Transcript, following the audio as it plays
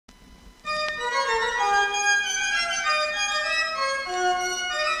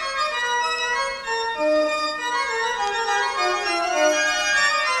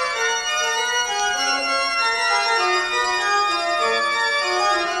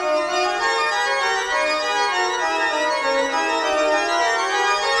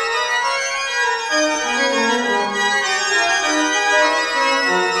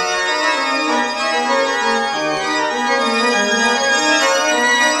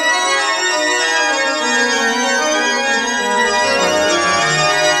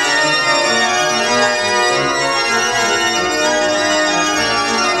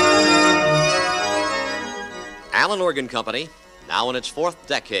Organ Company, now in its fourth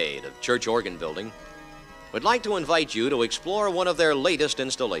decade of church organ building, would like to invite you to explore one of their latest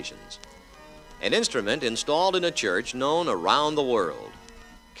installations. An instrument installed in a church known around the world,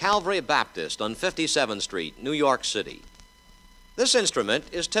 Calvary Baptist on 57th Street, New York City. This instrument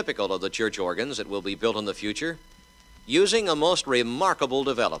is typical of the church organs that will be built in the future, using a most remarkable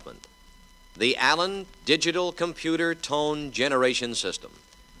development, the Allen Digital Computer Tone Generation System.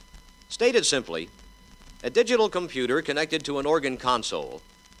 Stated simply, a digital computer connected to an organ console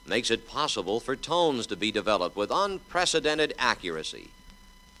makes it possible for tones to be developed with unprecedented accuracy.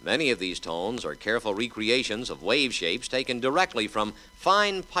 Many of these tones are careful recreations of wave shapes taken directly from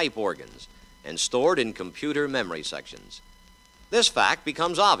fine pipe organs and stored in computer memory sections. This fact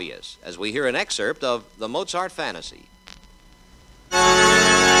becomes obvious as we hear an excerpt of the Mozart Fantasy.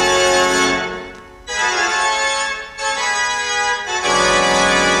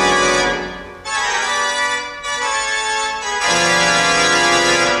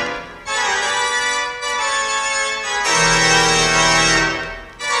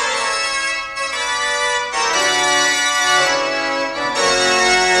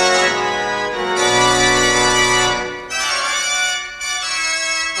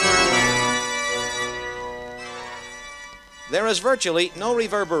 There is virtually no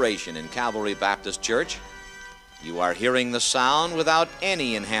reverberation in Calvary Baptist Church. You are hearing the sound without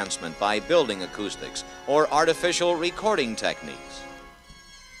any enhancement by building acoustics or artificial recording techniques.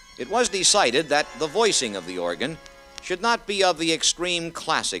 It was decided that the voicing of the organ should not be of the extreme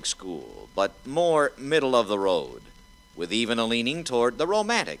classic school, but more middle of the road, with even a leaning toward the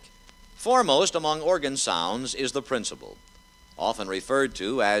romantic. Foremost among organ sounds is the principal, often referred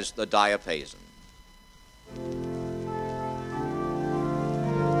to as the diapason.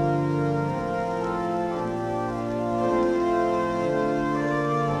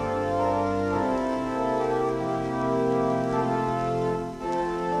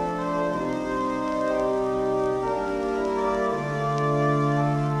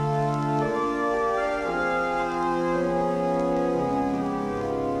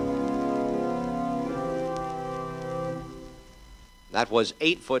 That was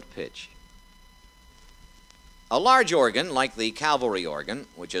 8-foot pitch. A large organ like the Calvary organ,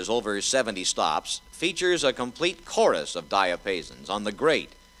 which is over 70 stops, features a complete chorus of diapasons on the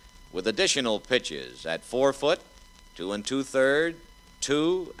grate with additional pitches at 4 foot, 2 2/3,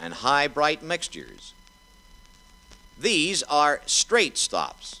 2, and high bright mixtures. These are straight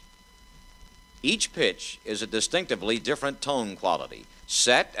stops. Each pitch is a distinctively different tone quality,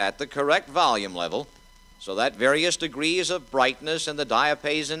 set at the correct volume level, so that various degrees of brightness in the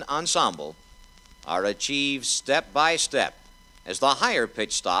diapason ensemble are achieved step by step as the higher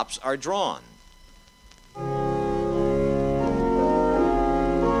pitch stops are drawn.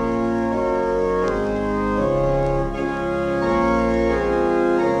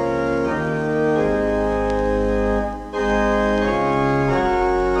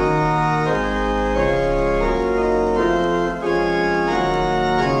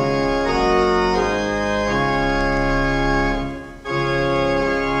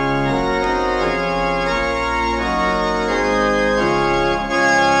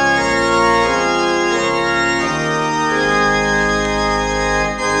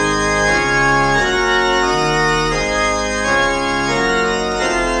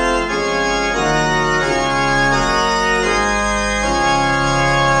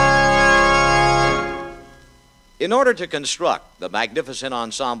 In order to construct the magnificent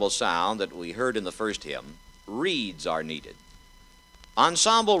ensemble sound that we heard in the first hymn, reeds are needed.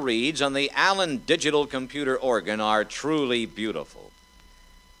 Ensemble reeds on the Allen Digital Computer organ are truly beautiful.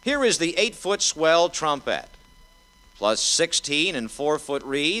 Here is the 8-foot swell trumpet, plus 16 and 4-foot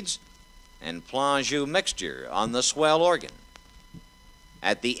reeds and plein jeu mixture on the swell organ.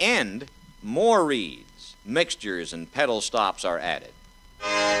 At the end, more reeds, mixtures, and pedal stops are added.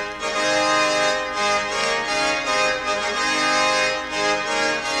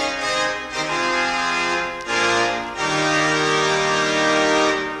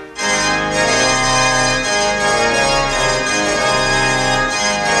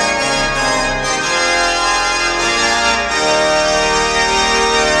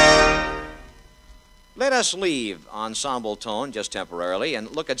 Let us leave ensemble tone just temporarily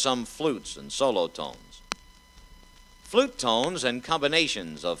and look at some flutes and solo tones. Flute tones and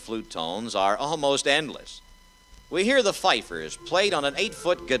combinations of flute tones are almost endless. We hear the fifers played on an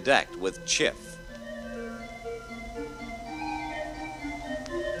 8-foot gedect with chiff.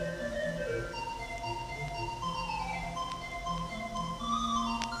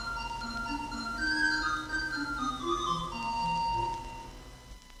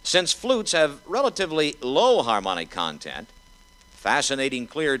 Since flutes have relatively low harmonic content, fascinating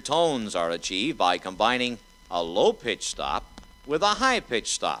clear tones are achieved by combining a low-pitch stop with a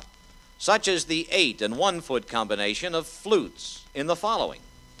high-pitch stop, such as the 8 and 1 foot combination of flutes in the following.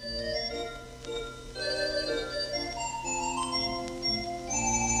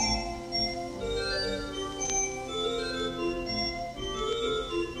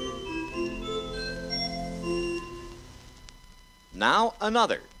 Now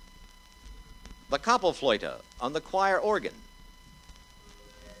another, the Koppelflöte on the choir organ.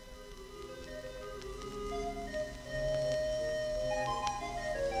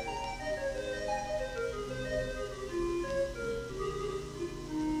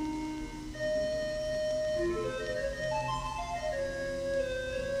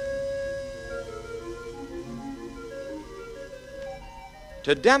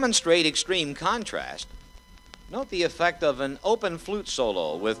 To demonstrate extreme contrast, note the effect of an open flute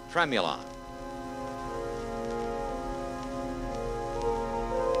solo with tremulon.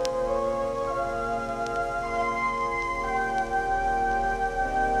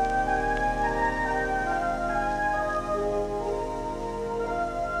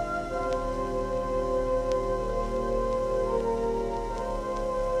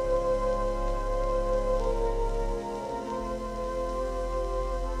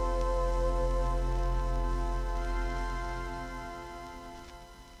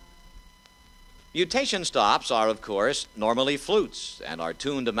 Mutation stops are, of course, normally flutes and are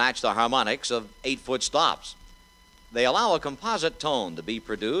tuned to match the harmonics of 8-foot stops. They allow a composite tone to be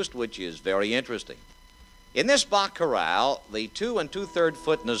produced, which is very interesting. In this Bach chorale, the 2 2/3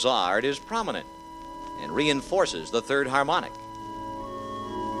 foot Nazard is prominent and reinforces the third harmonic.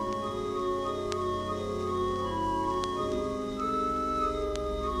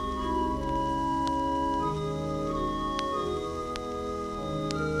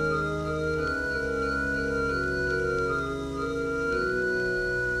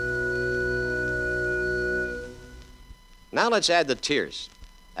 Now let's add the tierce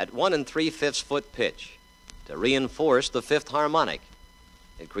at 1 3/5 foot pitch to reinforce the 5th harmonic.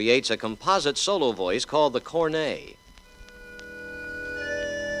 It creates a composite solo voice called the cornet.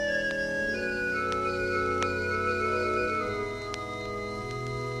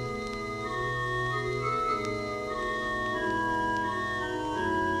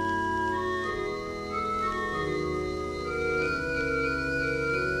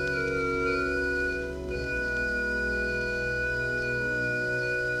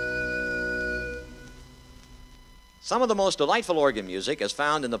 Some of the most delightful organ music is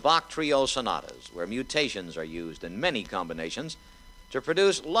found in the Bach trio sonatas, where mutations are used in many combinations to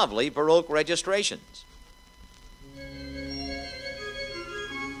produce lovely Baroque registrations.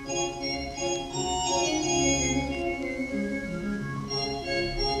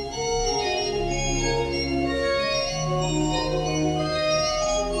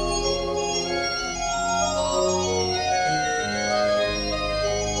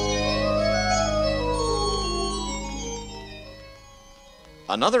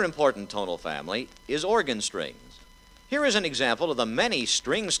 Another important tonal family is organ strings. Here is an example of the many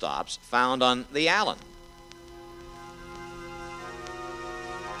string stops found on the Allen.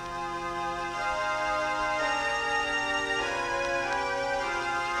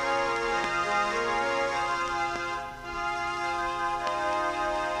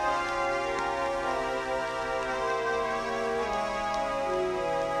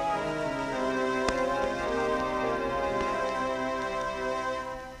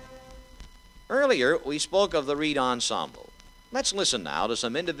 Earlier, we spoke of the reed ensemble. Let's listen now to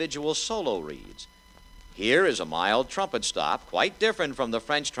some individual solo reeds. Here is a mild trumpet stop, quite different from the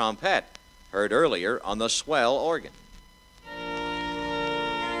French trompette, heard earlier on the swell organ.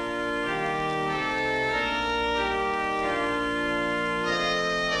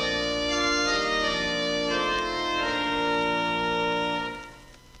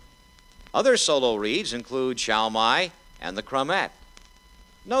 Other solo reeds include Schaumai and the cromette.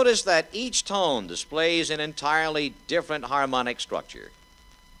 Notice that each tone displays an entirely different harmonic structure.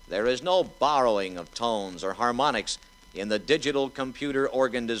 There is no borrowing of tones or harmonics in the digital computer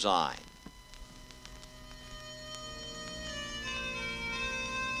organ design.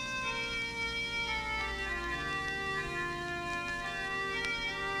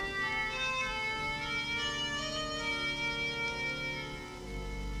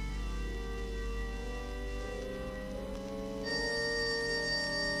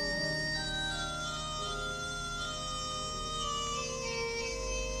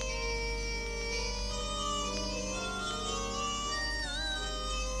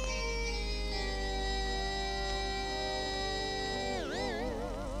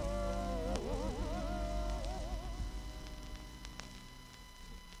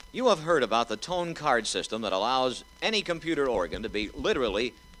 You have heard about the tone card system that allows any computer organ to be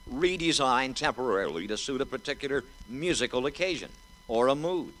literally redesigned temporarily to suit a particular musical occasion or a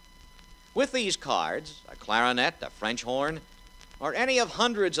mood. With these cards, a clarinet, a French horn, or any of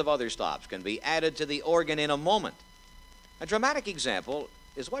hundreds of other stops can be added to the organ in a moment. A dramatic example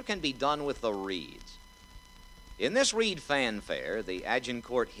is what can be done with the reeds. In this reed fanfare, the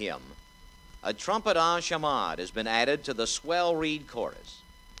Agincourt hymn, a trumpet en chamade has been added to the swell reed chorus.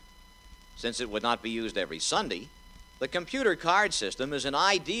 Since it would not be used every Sunday, the computer card system is an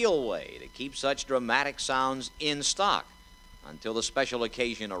ideal way to keep such dramatic sounds in stock until the special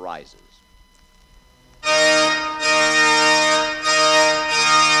occasion arises.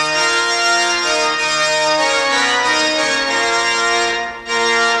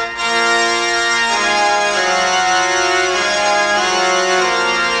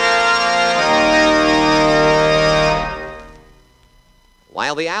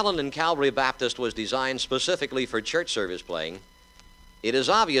 While the Allen and Calvary Baptist was designed specifically for church service playing, it is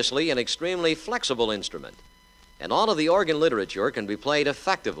obviously an extremely flexible instrument, and all of the organ literature can be played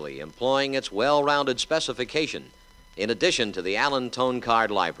effectively, employing its well-rounded specification in addition to the Allen Tone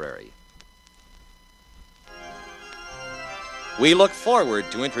Card Library. We look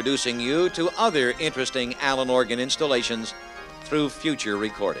forward to introducing you to other interesting Allen organ installations through future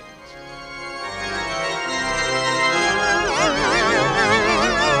recordings.